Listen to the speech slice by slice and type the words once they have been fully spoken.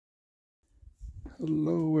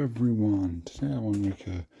Hello everyone, today I want to make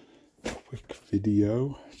a quick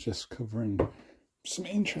video just covering some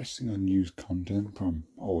interesting unused content from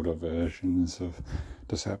older versions of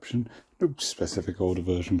Deception. No specific older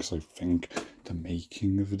version because I think the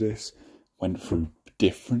making of this went through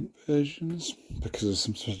different versions because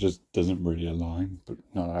some stuff just doesn't really align, but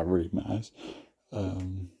not that really matters. Yeah,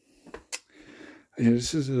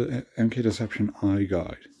 this is a MK Deception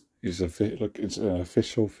iGuide. It's an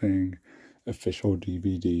official thing. Official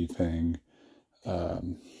DVD thing. I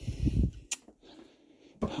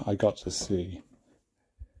got to see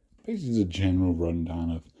basically the general rundown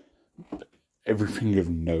of everything of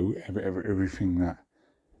note, everything that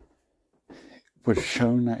was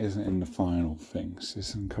shown that isn't in the final things. This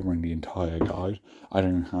isn't covering the entire guide. I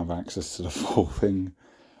don't have access to the full thing.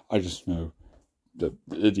 I just know the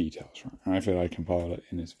details, right? And I feel I can compile it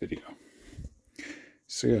in this video.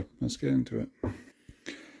 So yeah, let's get into it.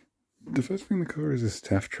 The first thing to cover is this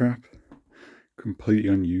death trap. Completely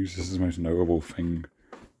unused. This is the most notable thing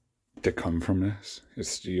to come from this.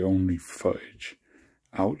 It's the only footage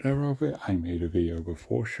out there of it. I made a video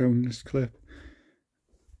before showing this clip.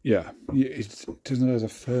 Yeah, there's a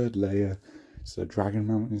third layer. It's a dragon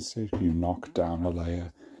mountain stage. You knock down a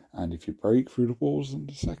layer, and if you break through the walls on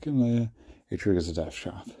the second layer, it triggers a death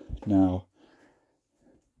trap. Now,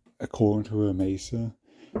 according to Ermaccer,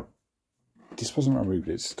 this wasn't removed,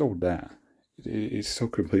 it's still there. It's still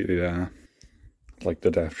completely there. Like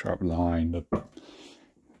the death trap line, the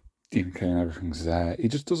DMK and everything's there. It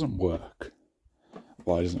just doesn't work.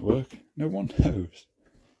 Why doesn't it work? No one knows.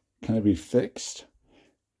 Can it be fixed?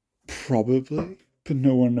 Probably, but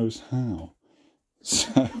no one knows how.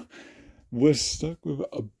 So, we're stuck with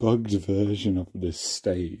a bugged version of this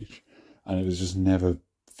stage, and it was just never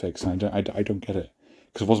fixed. I don't get it,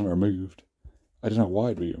 because it wasn't removed. I don't know why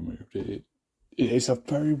it'd be removed. It's a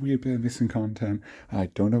very weird bit of missing content, and I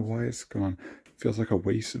don't know why it's gone. It feels like a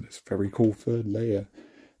waste of this very cool third layer.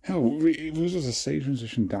 Hell, if it was just a stage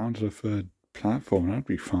transition down to the third platform, that'd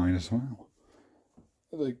be fine as well.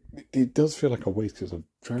 Like, it does feel like a waste because the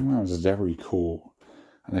Dragon Mountain is very cool,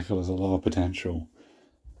 and I feel there's a lot of potential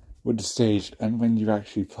with the stage. And when you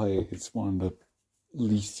actually play it, it's one of the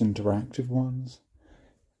least interactive ones.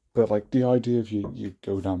 But like the idea of you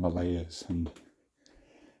go down the layers and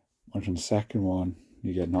once on the second one,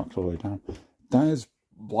 you get knocked all the way down. That is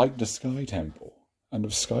like the Sky Temple. And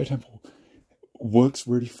the Sky Temple works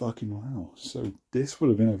really fucking well. So this would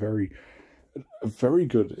have been a very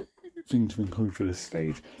good thing to include for this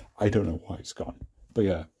stage. I don't know why it's gone. But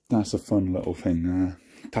yeah, that's a fun little thing there.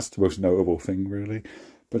 That's the most notable thing, really.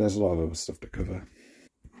 But there's a lot of other stuff to cover.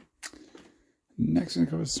 Next, I'm going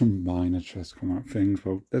to cover some minor chest combat things.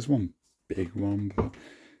 Well, there's one big one, but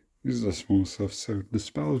these are the small stuff. So the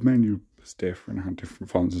spells menu was different, had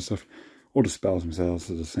different fonts and stuff. All the spells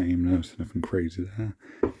themselves are the same, no, so nothing crazy there.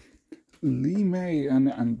 Lime,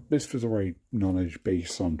 and this was already knowledge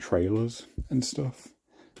based on trailers and stuff,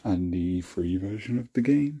 and the E3 version of the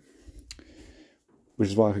game. Which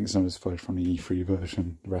is why I think some of this footage from the E3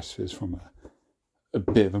 version, the rest is from a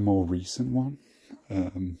bit of a more recent one.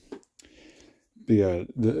 But yeah,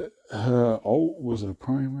 her ult was a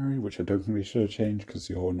primary, which I don't think we should have changed because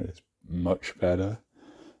the ult is much better.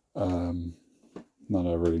 Not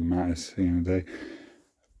that it really matters at the end of the day.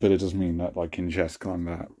 But it does mean that, like, in chess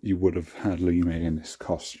combat, you would have had Lime in this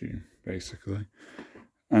costume, basically.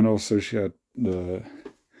 And also she had the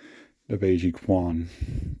Beiji Quan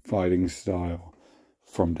fighting style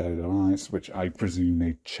from Dead Alliance, which I presume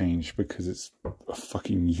they changed because it's a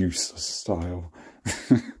fucking useless style.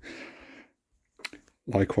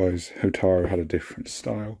 Likewise, Hotaru had a different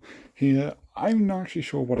style. Here, I'm not actually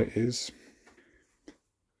sure what it is.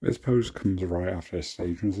 This pose comes right after a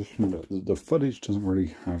stage transition, but the footage doesn't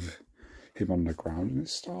really have him on the ground in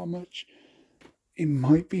his style much. It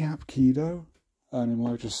might be Hapkido, and it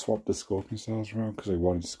might just swap the Scorpion styles around because I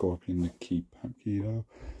wanted Scorpion to keep Hapkido.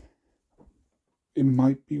 It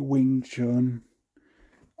might be Wing Chun.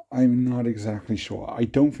 I'm not exactly sure. I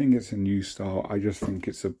don't think it's a new style. I just think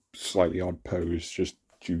it's a slightly odd pose just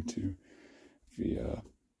due to the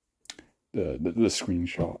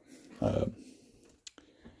screenshot.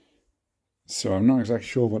 So I'm not exactly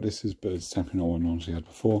sure what this is, but it's definitely not one we had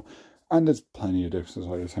before. And there's plenty of differences.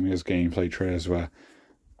 Like this, I mean, there's gameplay trailers where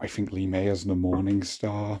I think Lime has the Morning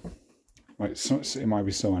Star. It might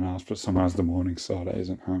be someone else, but someone has the Morning Star that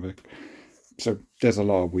isn't Havoc. So there's a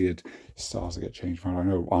lot of weird stars that get changed around. I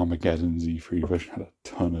know Armageddon's E3 version had a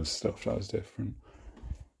ton of stuff that was different.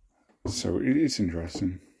 So it's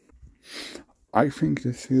interesting. I think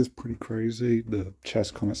this is pretty crazy. The chess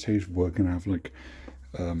combat stage, we're going to have like,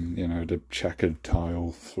 you know, the checkered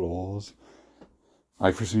tile floors.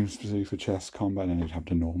 I presume specifically for chess combat, and you'd have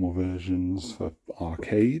the normal versions for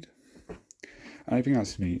arcade. And I think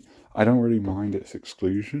that's neat. I don't really mind its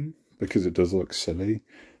exclusion, because it does look silly,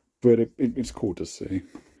 but it's cool to see.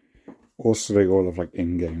 Also, they all have like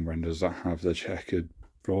in-game renders that have the checkered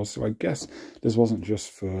floors, so I guess this wasn't just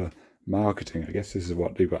for marketing. I guess this is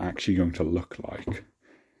what they were actually going to look like,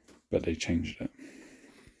 but they changed it.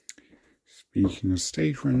 Speaking of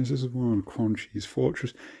stage renders, this is one on Crunchy's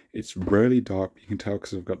Fortress. It's really dark, but you can tell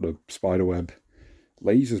because I've got the spiderweb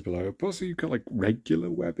lasers below it. But also you've got like regular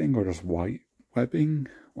webbing or just white webbing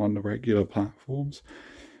on the regular platforms.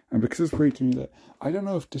 And because it's weird to me that I don't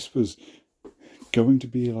know if this was going to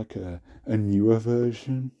be like a newer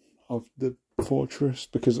version of the Fortress,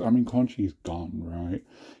 because I mean Crunchy's gone, right?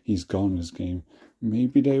 He's gone this game.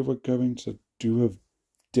 Maybe they were going to do a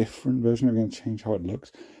different version. They're going to change how it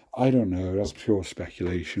looks. I don't know, that's pure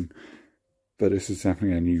speculation, but this is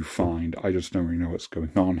definitely a new find. I just don't really know what's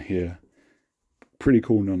going on here. Pretty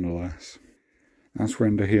cool nonetheless. That's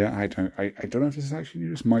render here. I don't know if this is actually new.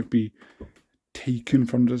 This might be taken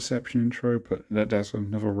from the Deception intro, but there's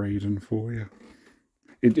another Raiden for you.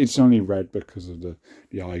 It's only red because of the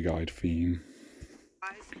iGuide theme.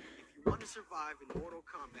 Guys, if you want to survive in Mortal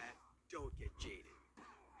Kombat, don't get jaded.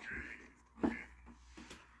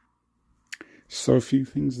 So a few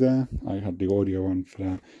things there. I had the audio on for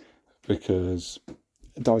that because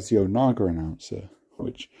that was the Onaga announcer,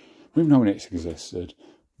 which we've known it's existed.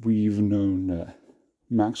 We've known that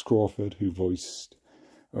Max Crawford, who voiced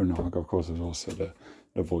Onaga, of course, there's also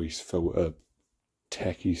the voice filter,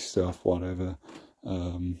 techie stuff, whatever.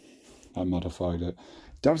 I modified it.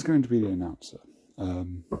 That was going to be the announcer.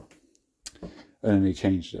 And then they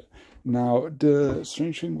changed it. Now, the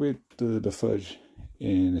strange thing with the fudge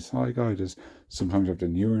in this iGuide is sometimes you have the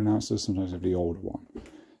newer announcer, sometimes you have the older one.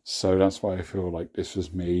 So that's why I feel like this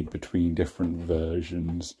was made between different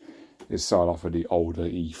versions. It started off with the older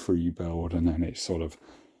E3 build, and then it sort of,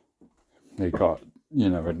 they got, you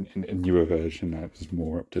know, a newer version that was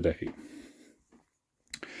more up to date.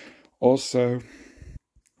 Also,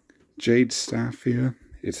 Jade's staff here,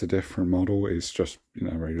 it's a different model. It's just, you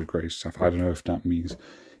know, regular grey stuff. I don't know if that means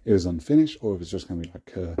it was unfinished or if it's just going to be like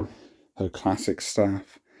her classic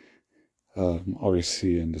staff.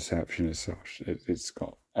 Obviously in Deception it's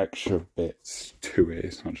got extra bits to it.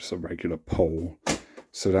 It's not just a regular pole.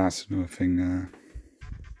 So that's another thing there.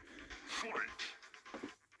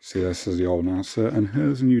 See, this is the old announcer, and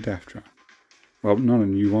here's a new death trap. Well, not a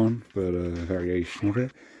new one, but a variation of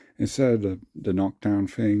it. Instead of the knockdown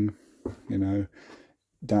thing, you know,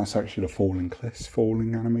 that's actually the falling cliffs,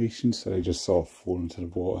 falling animation, so they just sort of fall into the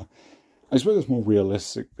water. I suppose it's more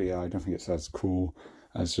realistic, but yeah, I don't think it's as cool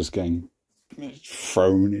as just getting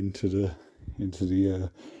thrown into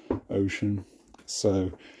the ocean.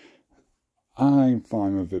 So I'm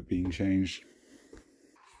fine with it being changed.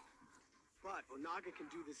 But Onaga can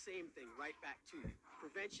do the same thing right back to you.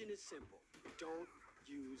 Prevention is simple. Don't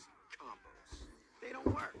use combos. They don't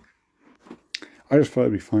work. I just thought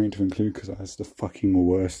it'd be funny to include because that's the fucking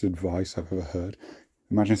worst advice I've ever heard.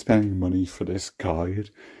 Imagine spending money for this guide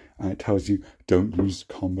and it tells you don't use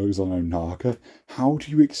combos on Onaga. How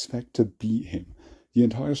do you expect to beat him? The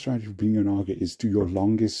entire strategy of being Onaga is do your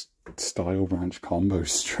longest style branch combo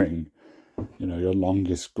string. You know, your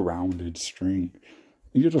longest grounded string.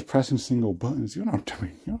 You're just pressing single buttons. You're not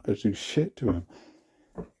going to do shit to him.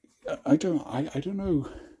 I don't know.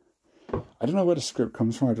 I don't know where the script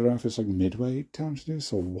comes from. I don't know if it's like Midway telling to do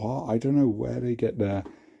this or what. I don't know where they get their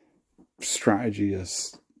strategy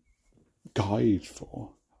as guide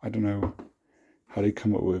for. I don't know how they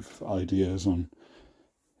come up with ideas on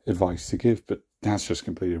advice to give, but that's just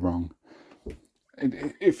completely wrong.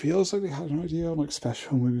 It feels like they had an idea on like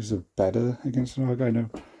special moves are better against Onaga. I know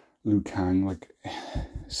Liu Kang, like,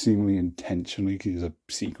 seemingly intentionally, because he's a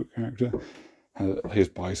secret character, his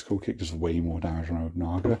bicycle kick does way more damage on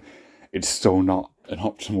Onaga. It's still not an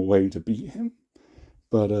optimal way to beat him,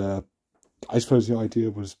 but I suppose the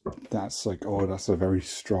idea was that's like, oh, that's a very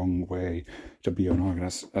strong way to beat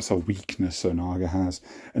Onaga. That's a weakness Onaga has.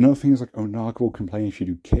 Another thing is like Onaga will complain if you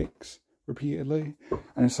do kicks repeatedly,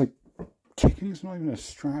 and it's like, kicking is not even a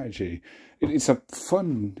strategy. It's a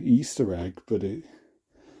fun Easter egg, but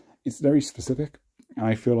it's very specific, and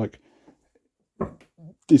I feel like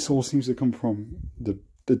this all seems to come from the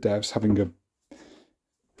devs having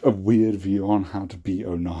a weird view on how to beat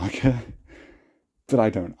Onaga, but I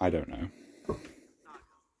don't know.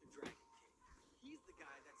 He's the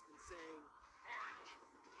guy that's been saying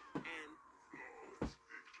and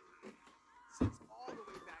since all the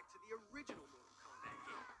way back to the original Mortal Kombat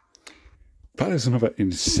game. That is another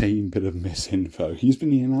insane bit of misinfo. He's been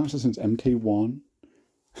the announcer since MK1.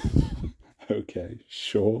 Okay,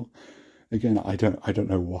 sure. Again, I don't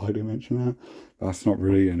know why they mention that. That's not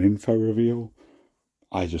really an info reveal.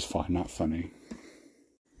 I just find that funny.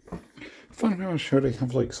 Finally, I'll show they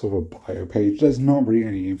have like sort of a bio page. There's not really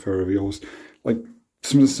any info reveals. Like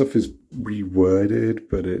some of the stuff is reworded,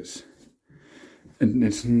 but it's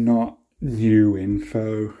not new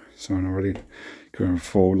info. So I'm not really going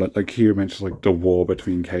forward. Like here mentions like the war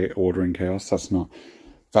between Order and Chaos. That's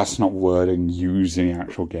not wording used in the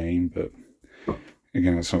actual game, but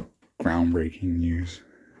again, it's not groundbreaking news.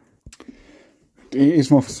 It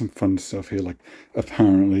is more for some fun stuff here, like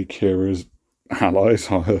apparently Kira's allies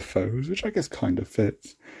are her foes, which I guess kind of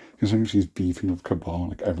fits, considering she's beefing with Cabal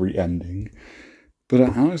like every ending. But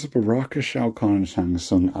her allies are Baraka, Shao Kahn, and Shang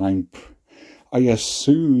Tsung, and I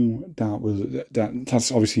assume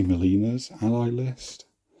that's obviously Melina's ally list.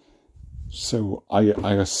 So I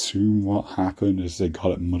assume what happened is they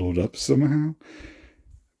got it muddled up somehow.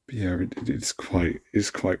 But yeah, it's quite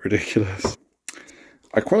ridiculous.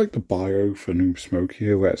 I quite like the bio for Noob Smoke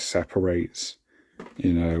here, where it separates,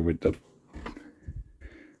 you know, with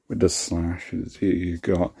the slashes. You've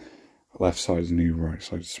got left side's Noob, right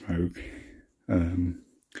side Smoke.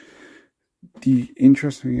 The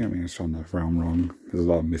interesting thing, I mean, it's on the realm wrong. There's a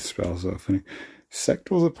lot of misspells that are funny.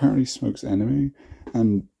 Sector was apparently Smoke's enemy,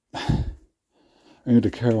 and I mean,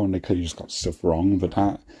 the Carol one, they clearly just got stuff wrong, but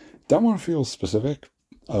that one feels specific.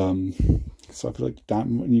 So I feel like that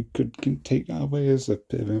one you can take that away as a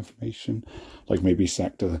bit of information. Like maybe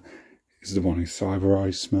Sector is the one who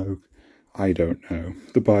cyberized Smoke. I don't know.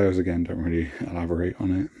 The bios again don't really elaborate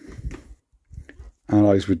on it.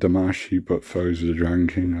 Allies with Damashi, but foes with the Dragon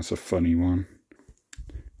King. That's a funny one.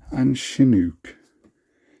 And Chinook.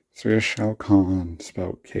 So we have Shao Kahn,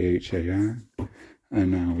 spelled K-H-A-N.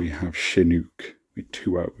 And now we have Chinook with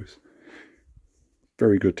 2 O's.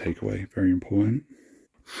 Very good takeaway, very important.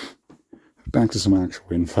 Back to some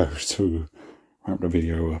actual info to wrap the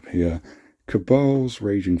video up here. Cabal's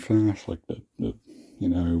Raging Flash, like the you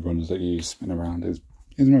know, runs that you spin around, is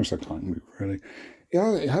the most iconic move, really.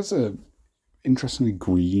 Yeah, it has a interestingly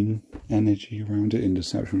green energy around it in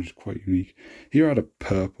Deception, which is quite unique. Here I had a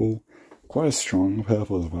purple, quite a strong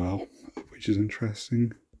purple as well, which is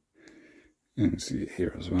interesting. And see it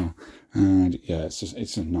here as well. And yeah,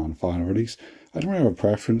 it's a non-final release. I don't really have a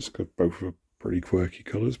preference because both are pretty quirky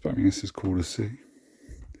colours, but I mean, this is cool to see.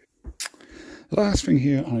 The last thing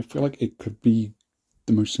here, and I feel like it could be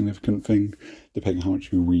the most significant thing, depending on how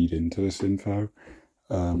much you read into this info,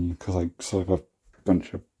 because I sort of have a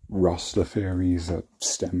bunch of roster theories that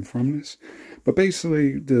stem from this. But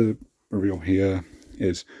basically, the reveal here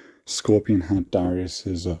is Scorpion had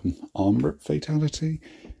Darius's arm rip fatality.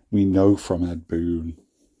 We know from Ed Boon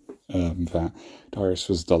that Darius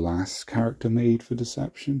was the last character made for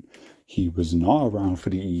Deception. He was not around for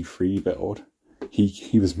the E3 build.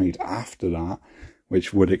 He was made after that,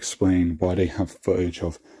 which would explain why they have footage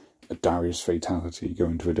of a Darius fatality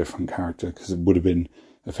going to a different character, because it would have been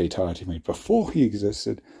a fatality made before he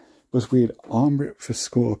existed. But weird arm rip for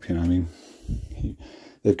Scorpion. I mean,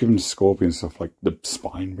 they've given Scorpion stuff like the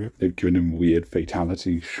spine rip. They've given him weird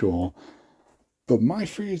fatalities, sure. But my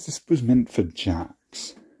theory is this was meant for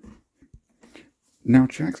Jax. Now,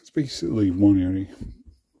 Jax is basically one of the only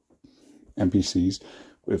NPCs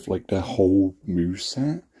with like their whole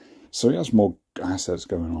moveset. So he has more assets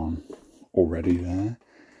going on already there.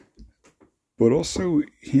 But also,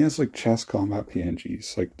 he has like chess combat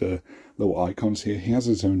PNGs, like the little icons here. He has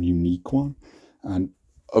his own unique one. And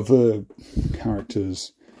other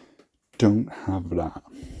characters don't have that.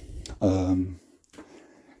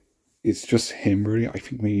 It's just him, really. I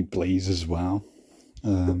think maybe Blaze as well.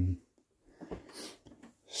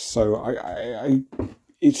 So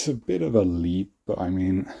it's a bit of a leap, but I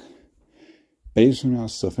mean, based on our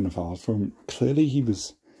stuff in the files for him, clearly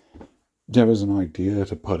there was an idea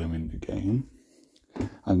to put him in the game,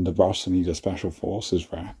 and the roster needs a special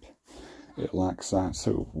forces rep. It lacks that,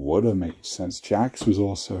 so it would have made sense. Jax was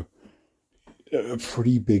also a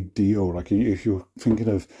pretty big deal. Like, if you're thinking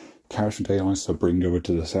of characters from Daylines to bring over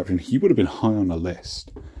to Deception, he would have been high on the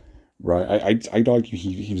list, right? I'd argue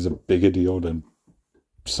he was a bigger deal than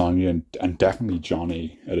Sonya and definitely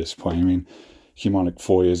Johnny at this point. I mean, he came on like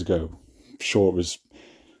 4 years ago. Sure, it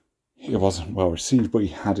wasn't well received, but he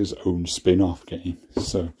had his own spin-off game.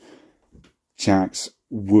 So Jax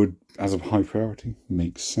would, as a high priority,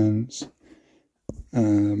 make sense.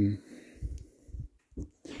 And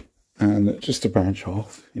just to branch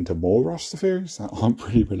off into more roster theories that aren't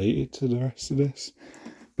pretty related to the rest of this.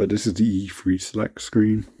 But this is the E3 select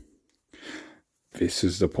screen. This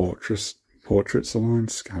is the Portraits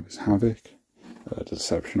Alliance, Scab is Havoc,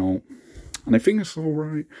 Deception Alt. and I think it's all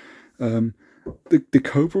right. The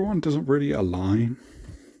Cobra one doesn't really align.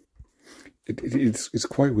 It's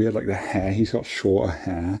quite weird, like the hair, he's got shorter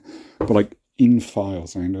hair, but like in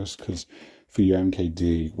files, I noticed, because for your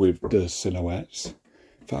MKD, with the silhouettes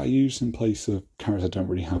that I use in place of characters that don't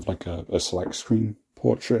really have like a select screen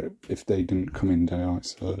portrait, if they didn't come in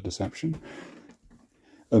Daylight's Deception,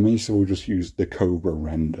 Ermaccer will just use the Cobra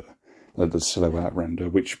render, the silhouette render,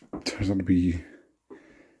 which turns out to be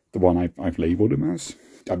the one I've labelled him as.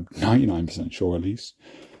 I'm 99% sure, at least.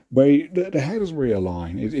 But the hair doesn't really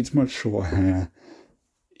align. It's much shorter hair.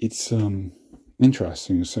 It's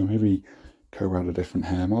interesting. So maybe Cobra had a different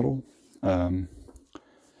hair model,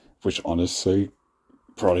 which honestly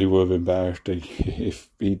probably would have been better if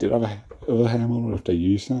he did have a hair model, if they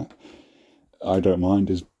used that. I don't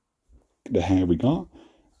mind the hair we got,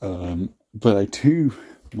 but I do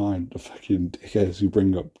mind the fucking dickheads who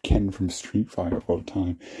bring up Ken from Street Fighter all the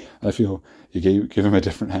time. I feel you give him a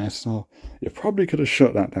different hairstyle, you probably could have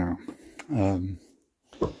shut that down.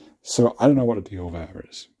 So I don't know what the deal there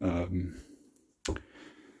is.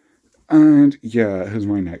 And yeah, here's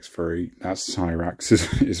my next three. That's Cyrax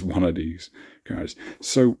is one of these guys.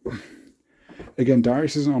 So again,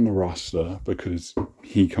 Darius isn't on the roster because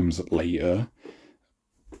he comes later.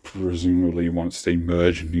 Presumably once they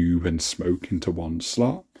merge Noob and Smoke into one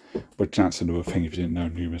slot, which that's another thing. If you didn't know,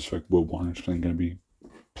 Noob and Smoke were 100% going to be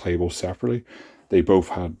playable separately. They both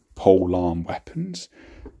had polearm weapons.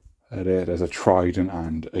 There's a Trident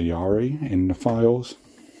and a Yari in the files,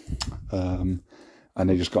 and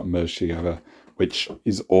they just got merged together, which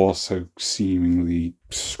is also seemingly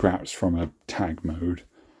scraps from a tag mode,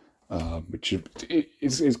 which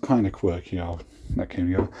is kind of quirky how that came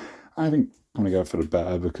together. I think I'm going to go for the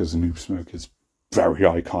better because the Noob Smoke is very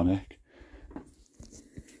iconic.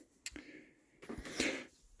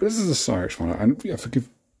 But this is a Cyrax one, and yeah, forgive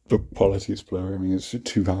the quality is blurry. I mean, it's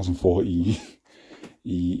 2004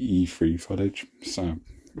 E3 footage, so,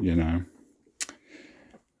 you know.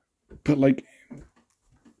 But, like,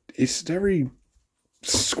 it's very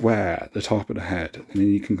square at the top of the head, and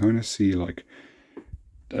then you can kind of see, like,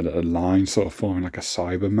 a line sort of forming like a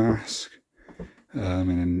cyber mask. And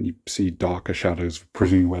then you see darker shadows,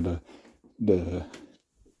 presumably where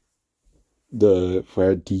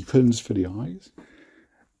where it deepens for the eyes.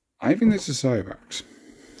 I think this is Cyrax.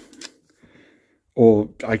 Or,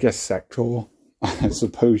 I guess, Sector. I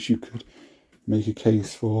suppose you could make a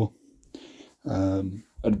case for. And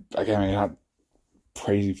again, I had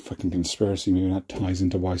crazy fucking conspiracy movie that ties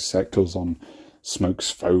into why Sector's on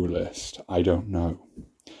Smoke's faux list. I don't know.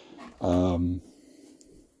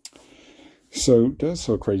 So there's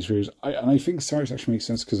sort of crazy theories. And I think Cyrax actually makes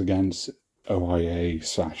sense because, again, it's OIA /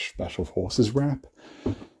 Special Forces rep.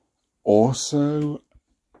 Also,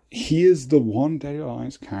 he is the one Dead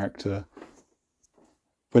Alliance character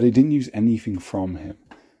but they didn't use anything from him.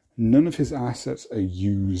 None of his assets are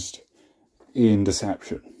used in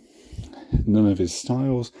Deception. None of his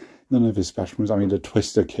styles, none of his special moves. I mean, the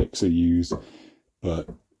twister kicks are used, but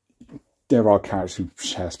there are characters who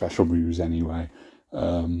share special moves anyway.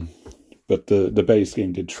 But the base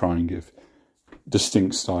game did try and give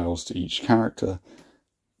distinct styles to each character.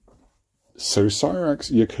 So Cyrax,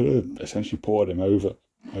 you could have essentially ported him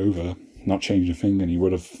over, not changed a thing, and he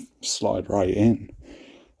would have slid right in.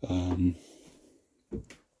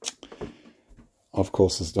 Of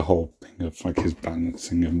course, there's the whole thing of like his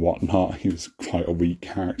balancing and whatnot. He was quite a weak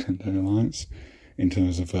character in Dead Alliance in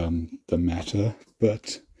terms of the meta,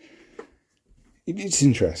 but it's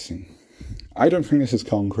interesting. I don't think this is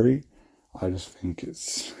concrete. I just think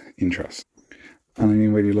it's interesting. And I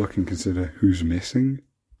mean, when you look and consider who's missing,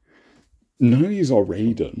 none of these are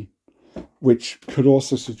Raiden, which could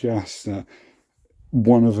also suggest that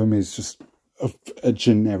one of them is just a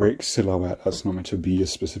generic silhouette that's not meant to be a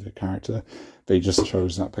specific character. They just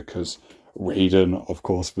chose that because Raiden, of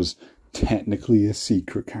course, was technically a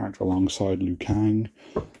secret character alongside Liu Kang.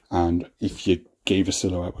 And if you gave a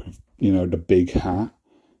silhouette with, you know, the big hat,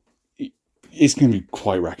 it's going to be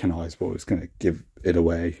quite recognisable. It's going to give it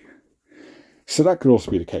away. So that could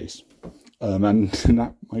also be the case. And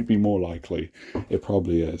that might be more likely. It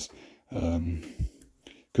probably is.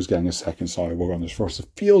 Because getting a second cyborg on this roster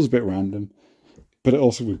feels a bit random. But it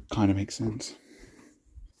also would kind of make sense.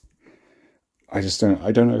 I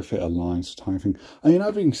don't know if it aligns with time thing. I mean,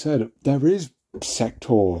 that being said, there is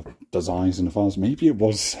Sector designs in the files. Maybe it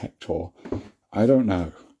was Sector. I don't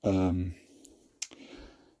know.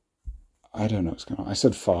 I don't know what's going on. I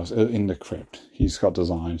said files in the crypt. He's got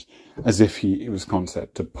designs as if it was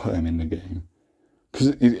concept to put him in the game. Because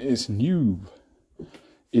it's new.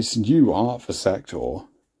 It's new art for Sector.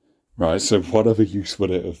 Right, so what other use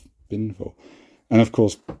would it have been for. And of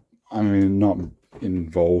course, I mean, not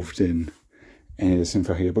involved in any of this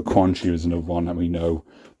info here, but Quan Chi was another one that we know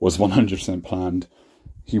was 100% planned.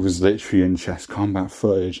 He was literally in chess combat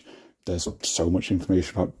footage. There's so much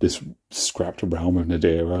information about this scrapped realm of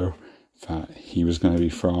Nadero that he was going to be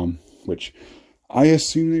from, which I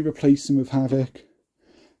assume they replaced him with Havoc.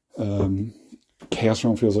 Chaos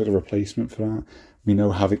Realm feels like a replacement for that. We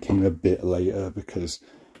know Havoc came a bit later because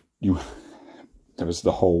there was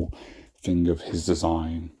the whole thing of his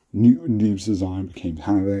design. Noob's design became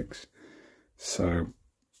Havoc's. So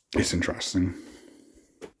it's interesting.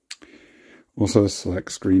 Also a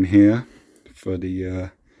select screen here for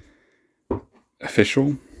the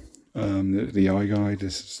official, the iGuide.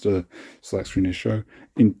 This is the select screen to show.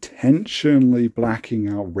 Intentionally blacking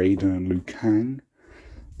out Raiden and Liu Kang,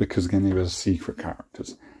 because again, they were secret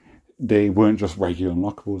characters. They weren't just regular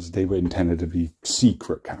unlockables, they were intended to be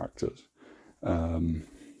secret characters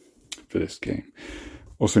for this game.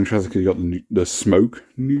 Also interesting because you got the smoke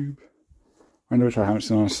noob, which I haven't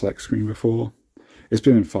seen on a select screen before. It's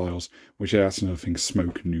been in files, which that's another thing,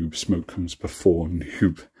 smoke noob. Smoke comes before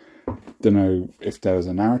noob. Don't know if there was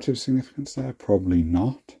a narrative significance there, probably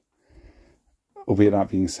not. Albeit that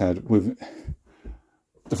being said, with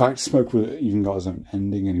the fact Smoke even got his own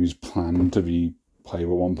ending and he was planned to be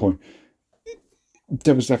playable at one point,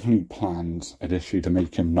 there was definitely plans initially to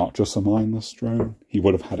make him not just a mindless drone. He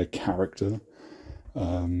would have had a character.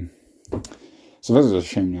 So that's a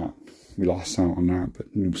shame that we lost out on that,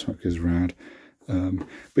 but Noob Smoke is rad. But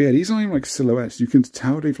yeah, these aren't even like silhouettes. You can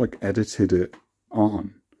tell they've like edited it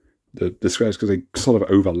on the squares because they sort of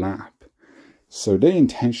overlap. So they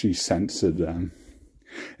intentionally censored them.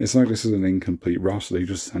 It's like this is an incomplete roster, they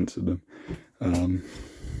just censored them.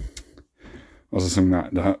 Also something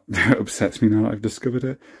that upsets me now that I've discovered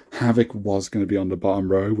it. Havoc was going to be on the bottom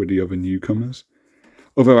row with the other newcomers.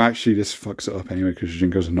 Although actually this fucks it up anyway because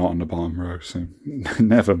Jingo's not on the bottom row, so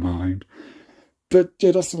never mind. But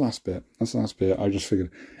yeah, that's the last bit. That's the last bit. I just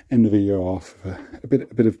figured end the video off with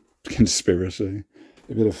a bit of conspiracy,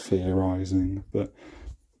 a bit of theorising, but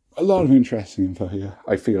a lot of interesting info here.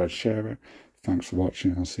 I figured I'd share it. Thanks for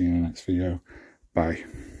watching. I'll see you in the next video. Bye.